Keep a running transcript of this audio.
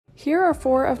Here are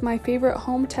 4 of my favorite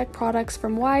home tech products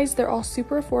from Wyze. They're all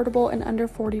super affordable and under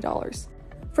 $40.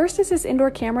 First is this indoor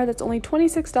camera that's only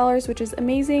 $26, which is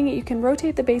amazing. You can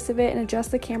rotate the base of it and adjust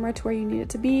the camera to where you need it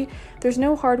to be. There's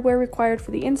no hardware required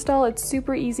for the install. It's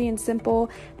super easy and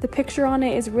simple. The picture on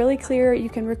it is really clear.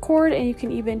 You can record and you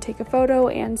can even take a photo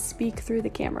and speak through the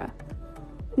camera.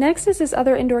 Next is this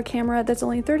other indoor camera that's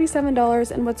only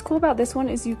 $37, and what's cool about this one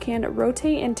is you can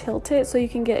rotate and tilt it so you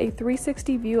can get a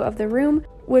 360 view of the room,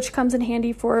 which comes in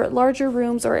handy for larger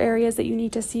rooms or areas that you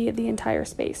need to see the entire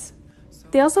space.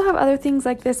 They also have other things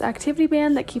like this activity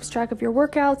band that keeps track of your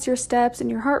workouts, your steps, and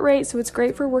your heart rate, so it's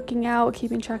great for working out,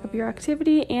 keeping track of your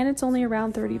activity, and it's only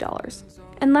around $30.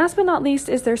 And last but not least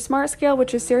is their smart scale,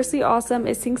 which is seriously awesome.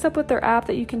 It syncs up with their app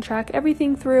that you can track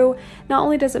everything through. Not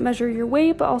only does it measure your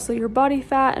weight, but also your body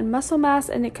fat and muscle mass,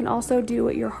 and it can also do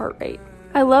your heart rate.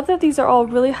 I love that these are all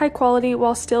really high quality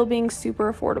while still being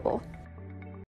super affordable.